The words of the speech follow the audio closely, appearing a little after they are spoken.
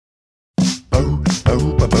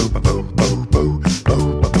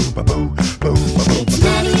It's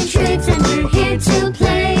Maddie and Trix and we're here to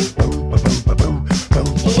play.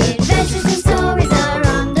 Adventures and stories are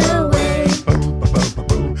on the way.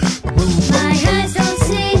 My eyes don't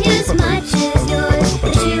see as much as yours,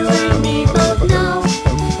 but you and me both know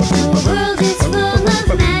the world is full of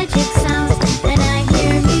magic sounds, and I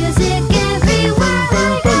hear music everywhere I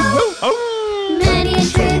go. Maddie and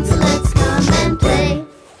Trix, let's come and play.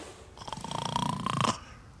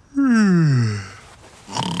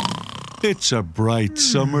 It's a bright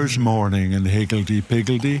summer's morning in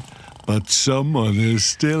Higgledy-Piggledy, but someone is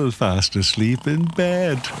still fast asleep in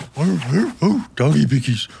bed. Oh, doggy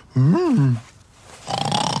bickies. Oh,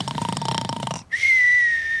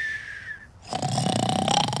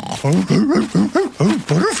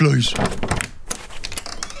 butterflies.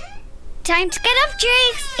 Time to get up,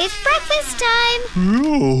 Trix. It's breakfast time.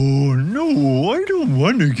 Oh, no, I don't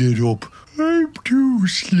want to get up. I'm too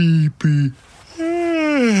sleepy.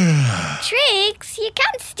 Trix, you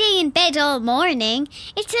can't stay in bed all morning.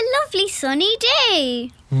 It's a lovely sunny day.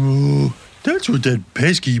 Oh, that's what that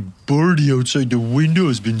pesky birdie outside the window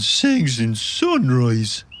has been saying since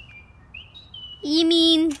sunrise. You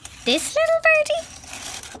mean this little birdie?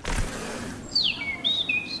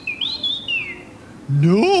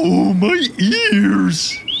 No, my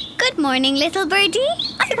ears. Good morning, little birdie.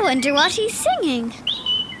 I wonder what he's singing.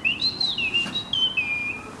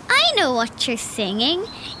 I know what you're singing.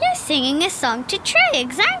 You're singing a song to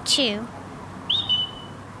Trix, aren't you?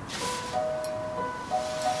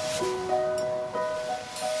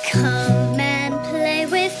 Come and play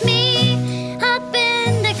with me up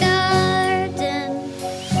in the garden.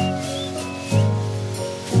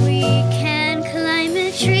 We can climb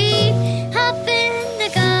a tree up in the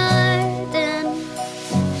garden.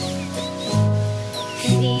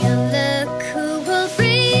 Feel the cool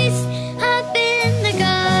breeze up in the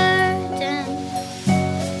garden.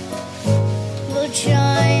 We'll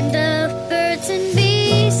join the birds and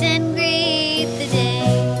bees and greet the day.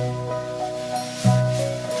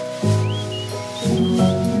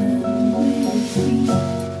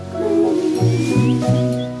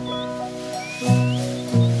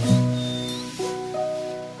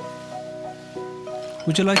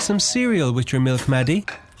 Would you like some cereal with your milk, Maddie?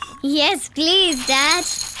 Yes, please, Dad.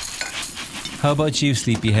 How about you,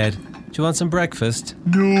 sleepyhead? Do you want some breakfast?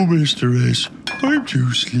 No, Mr. S. I'm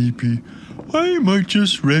too sleepy. I might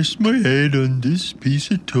just rest my head on this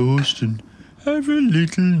piece of toast and have a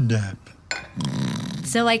little nap.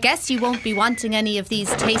 So I guess you won't be wanting any of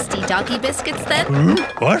these tasty doggy biscuits then?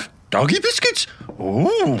 What? Doggy biscuits?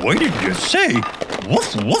 Oh, why didn't you say?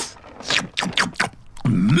 Woof, woof.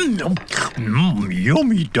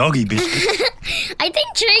 Yummy doggy biscuits. I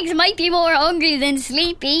think Trix might be more hungry than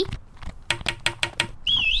sleepy.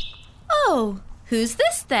 Oh, who's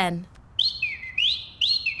this then?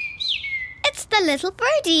 It's the little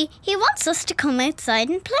birdie. He wants us to come outside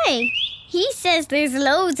and play. He says there's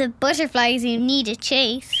loads of butterflies who need a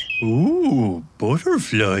chase. Ooh,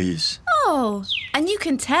 butterflies. Oh, and you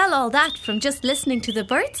can tell all that from just listening to the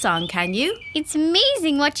bird song, can you? It's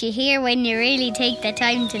amazing what you hear when you really take the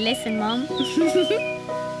time to listen, Mum.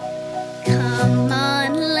 Come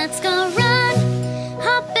on, let's go run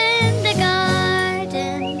up in the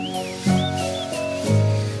garden.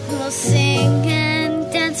 We'll sing and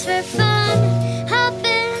dance for fun up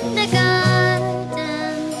in the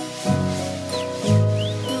garden.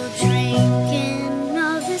 We'll drink in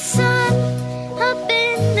all the sun up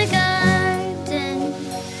in the garden.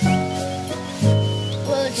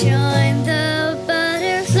 We'll join the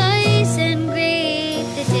butterflies and greet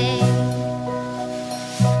the day.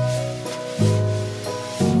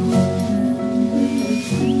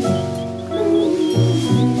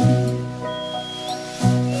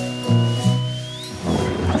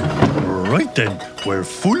 Right then, we're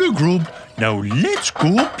full of grub. Now let's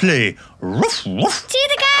go play. Ruff, ruff. To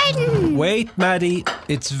the garden! Wait, Maddie.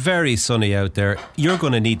 It's very sunny out there. You're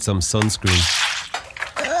going to need some sunscreen.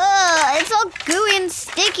 Ugh, it's all gooey and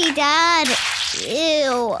sticky, Dad.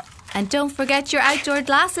 Ew. And don't forget your outdoor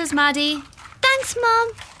glasses, Maddie. Thanks,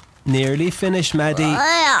 Mum. Nearly finished, Maddie.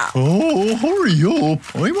 Ugh. Oh, hurry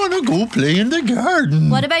up. I want to go play in the garden.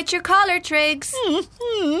 What about your collar, Trix? Here,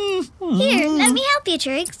 let me help you,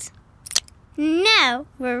 Trix. Now,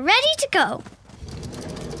 we're ready to go.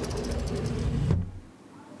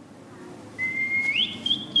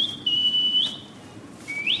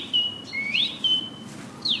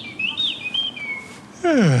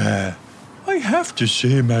 I have to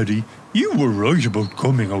say, Maddie, you were right about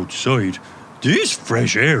coming outside. This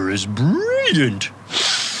fresh air is brilliant.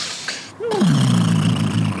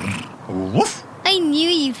 Woof. I knew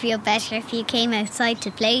you'd feel better if you came outside to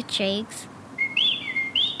play, Triggs.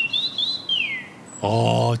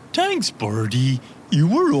 Oh, thanks, Birdie. You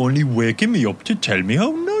were only waking me up to tell me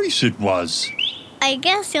how nice it was. I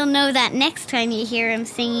guess you'll know that next time you hear him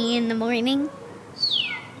singing in the morning.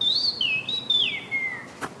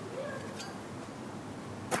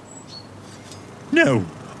 Now,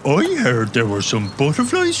 I heard there were some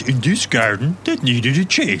butterflies in this garden that needed a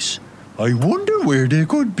chase. I wonder where they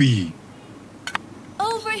could be.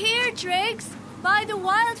 Over here, Triggs, by the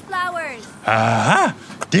wildflowers. Aha!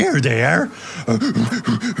 There they are.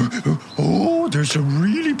 Oh, there's some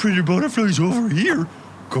really pretty butterflies over here.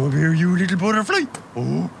 Come here, you little butterfly.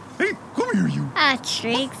 Oh, hey, come here, you.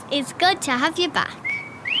 Triggs, it's good to have you back.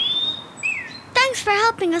 Thanks for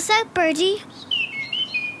helping us out, Birdie.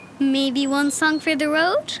 Maybe one song for the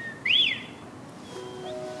road?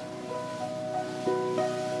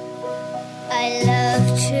 I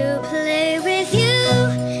love to play with you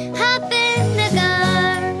up in the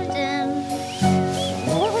garden.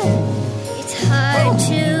 It's hard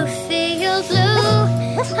to feel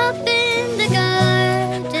blue up in the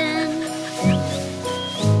garden.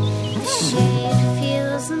 The shade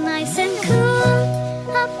feels nice and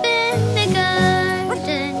cool up in the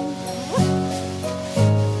garden.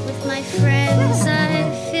 With my friends I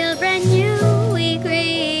feel brand new. We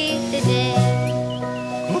greet the day.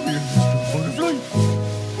 Come here, Mr. Butterfly.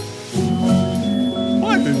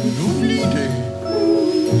 What a lovely day.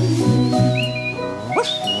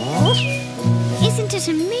 Isn't it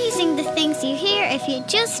amazing the things you hear if you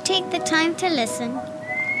just take the time to listen?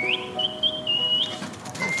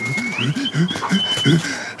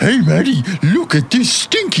 Hey, Maddie, look at this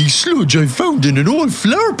stinky sludge I found in an old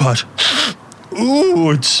flower pot.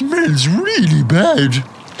 Oh, it smells really bad.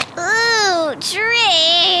 Ooh,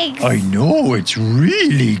 Triggs! I know, it's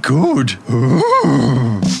really good.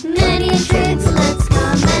 Oh. Maddie and Triggs, let's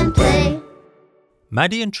come and play.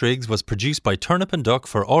 Maddie and Triggs was produced by Turnip and Duck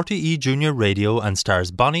for RTE Junior Radio and stars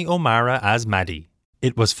Bonnie O'Mara as Maddie.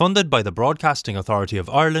 It was funded by the Broadcasting Authority of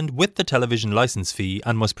Ireland with the television licence fee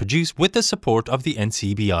and was produced with the support of the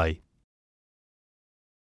NCBI.